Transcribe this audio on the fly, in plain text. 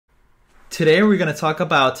Today we're going to talk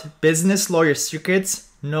about business lawyer secrets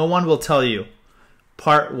no one will tell you,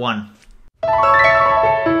 part 1.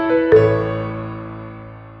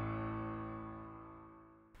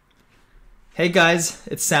 Hey guys,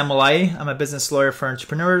 it's Mollaei. I'm a business lawyer for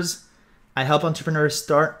entrepreneurs. I help entrepreneurs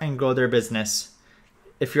start and grow their business.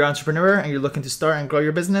 If you're an entrepreneur and you're looking to start and grow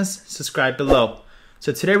your business, subscribe below.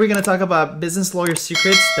 So today we're going to talk about business lawyer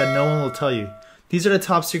secrets that no one will tell you. These are the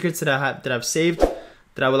top secrets that I've saved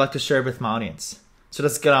that I would like to share with my audience. So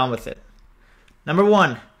let's get on with it. Number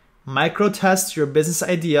 1, micro test your business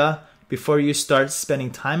idea before you start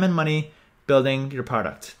spending time and money building your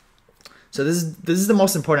product. So this is the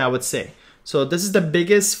most important, I would say. So this is the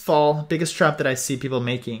biggest trap that I see people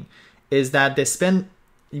making, is that they spend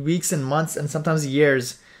weeks and months and sometimes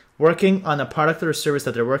years working on a product or a service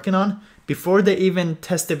that they're working on before they even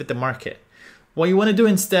test it with the market. What you want to do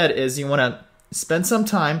instead is you want to spend some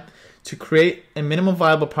time to create a minimum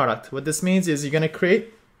viable product. What this means is you're going to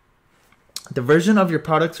create the version of your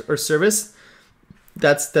product or service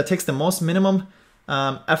that takes the most minimum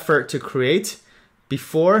effort to create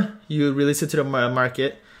before you release it to the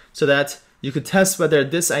market, so that you could test whether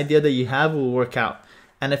this idea that you have will work out.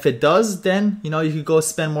 And if it does, then you could go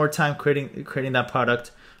spend more time creating that product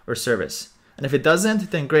or service. And if it doesn't,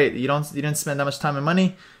 then great. You didn't spend that much time and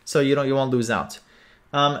money, so you won't lose out.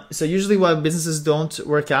 So usually why businesses don't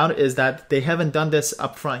work out is that they haven't done this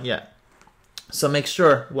upfront yet. So make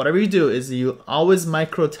sure whatever you do is you always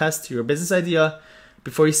micro test your business idea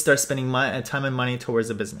before you start spending time and money towards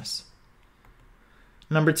the business.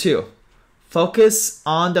 Number 2, focus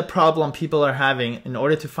on the problem people are having in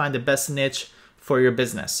order to find the best niche for your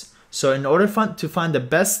business. So in order to find the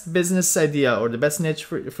best business idea or the best niche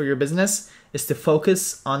for your business is to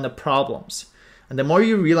focus on the problems. And the more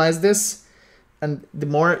you realize this, and the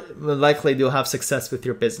more likely you'll have success with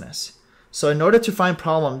your business. So in order to find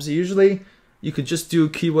problems, usually you could just do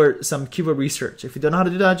some keyword research. If you don't know how to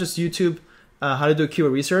do that, just YouTube how to do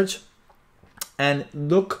keyword research and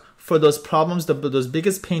look for those problems, those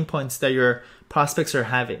biggest pain points that your prospects are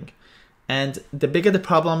having. And the bigger the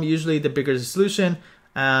problem, usually the bigger the solution,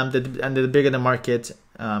 and the bigger the market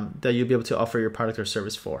that you'll be able to offer your product or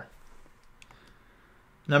service for.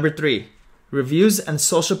 Number 3, reviews and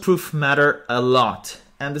social proof matter a lot.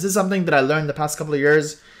 And this is something that I learned the past couple of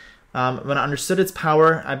years. When I understood its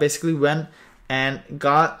power, I basically went and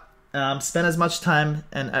spent as much time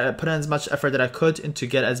and put in as much effort that I could into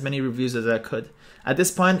get as many reviews as I could. At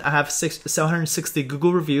this point, I have 760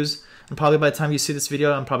 Google reviews, and probably by the time you see this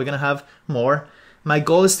video, I'm probably gonna have more. My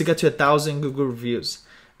goal is to get to 1,000 Google reviews.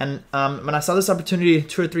 And when I saw this opportunity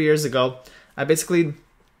 2 or 3 years ago, I basically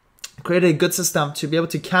created a good system to be able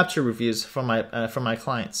to capture reviews from my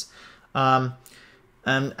clients. And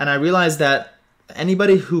I realized that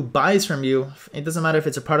anybody who buys from you, it doesn't matter if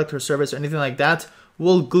it's a product or service or anything like that,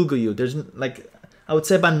 will Google you. There's I would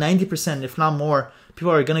say about 90%, if not more,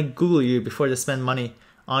 people are gonna Google you before they spend money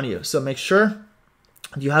on you. So make sure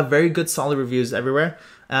you have very good solid reviews everywhere,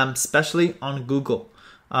 especially on Google.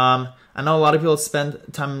 I know a lot of people spend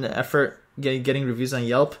time and effort getting reviews on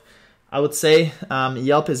Yelp. I would say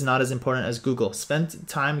Yelp is not as important as Google. Spend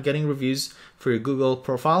time getting reviews for your Google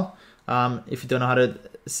profile. If you don't know how to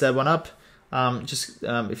set one up,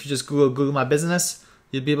 if you just Google my business,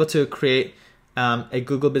 you'll be able to create a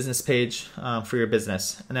Google business page for your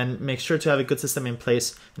business. And then make sure to have a good system in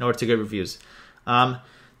place in order to get reviews.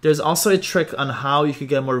 There's also a trick on how you can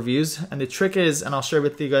get more reviews. And the trick is, and I'll share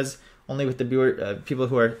with you guys only with the people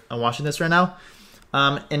who are watching this right now.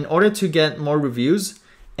 In order to get more reviews,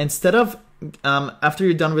 instead of, after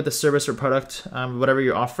you're done with the service or product, whatever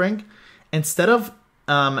you're offering, instead of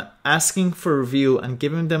asking for a review and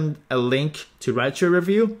giving them a link to write your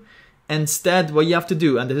review, instead what you have to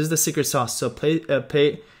do, and this is the secret sauce, so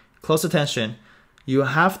pay close attention, you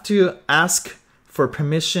have to ask for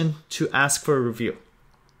permission to ask for a review.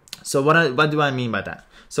 So what do I mean by that?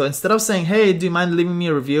 So instead of saying, hey, do you mind leaving me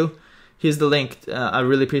a review? Here's the link, I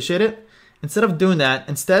really appreciate it. Instead of doing that,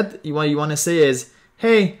 what you want to say is,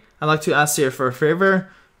 hey, I'd like to ask you for a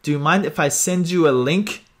favor. Do you mind if I send you a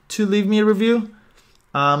link to leave me a review?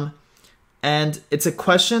 And it's a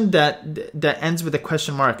question that ends with a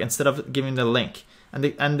question mark instead of giving the link. And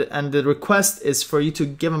the request is for you to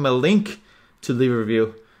give them a link to leave a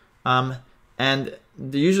review.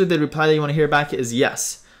 Usually the reply that you want to hear back is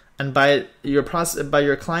yes. And by your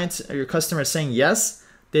client or your customer saying yes,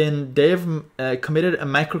 then they've committed a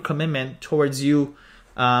micro commitment towards you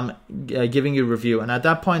giving you a review. And at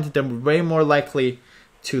that point, they're way more likely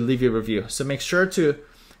to leave you a review. So make sure to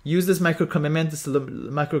use this micro commitment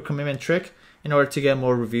trick in order to get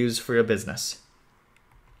more reviews for your business.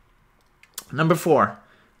 Number 4,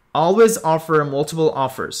 always offer multiple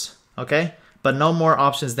offers, okay? But no more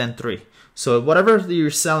options than 3. So whatever you're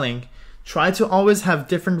selling, try to always have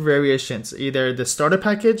different variations, either the starter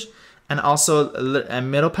package and also a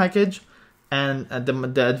middle package and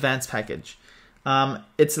the advanced package.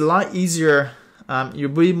 It's a lot easier. You'll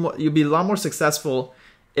be a lot more successful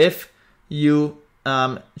if you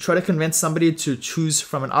try to convince somebody to choose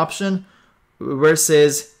from an option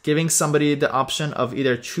versus giving somebody the option of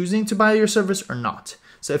either choosing to buy your service or not.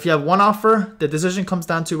 So if you have one offer, the decision comes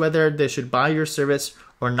down to whether they should buy your service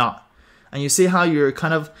or not. And you see how you're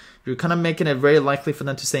kind of making it very likely for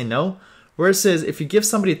them to say no. Versus if you give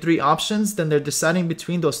somebody 3 options, then they're deciding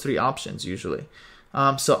between those 3 options usually.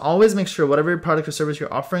 So always make sure whatever product or service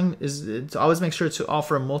you're offering is to always make sure to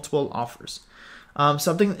offer multiple offers.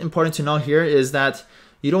 Something important to know here is that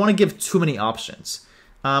you don't want to give too many options.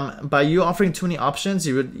 By you offering too many options,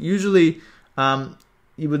 you would usually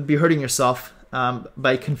you would be hurting yourself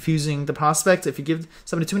by confusing the prospect. If you give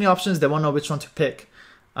somebody too many options, they won't know which one to pick.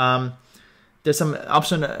 There's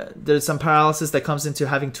some paralysis that comes into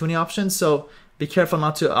having too many options, so be careful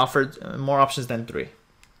not to offer more options than 3.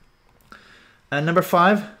 And number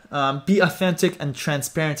 5, be authentic and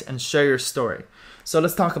transparent and share your story. So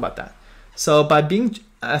let's talk about that. So by being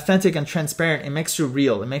authentic and transparent, it makes you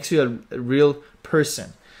real. It makes you a real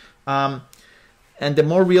person. And the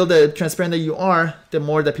more real, the transparent that you are, the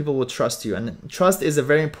more that people will trust you. And trust is a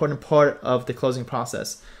very important part of the closing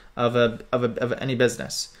process of any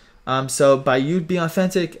business. So by you being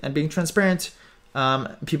authentic and being transparent,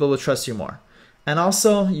 people will trust you more. And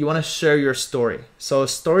also, you want to share your story. So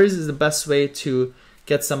stories is the best way to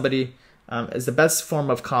get somebody, is the best form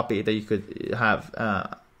of copy that you could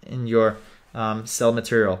have in your sell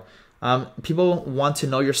material. People want to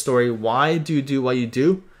know your story. Why do you do what you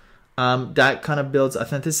do? That kind of builds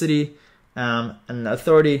authenticity and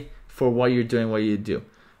authority for what you're doing, what you do.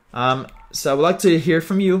 So I would like to hear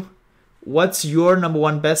from you. What's your number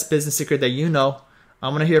 1 best business secret that you know? I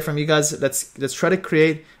want to hear from you guys. Let's try to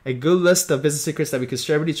create a good list of business secrets that we could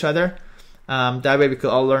share with each other. That way we could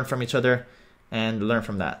all learn from each other and learn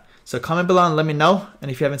from that. So comment below and let me know. And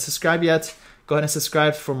if you haven't subscribed yet, go ahead and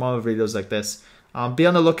subscribe for more videos like this. Be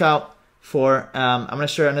on the lookout for I'm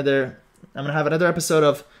gonna have another episode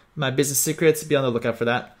of my business secrets. Be on the lookout for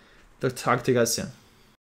that. Talk to you guys soon.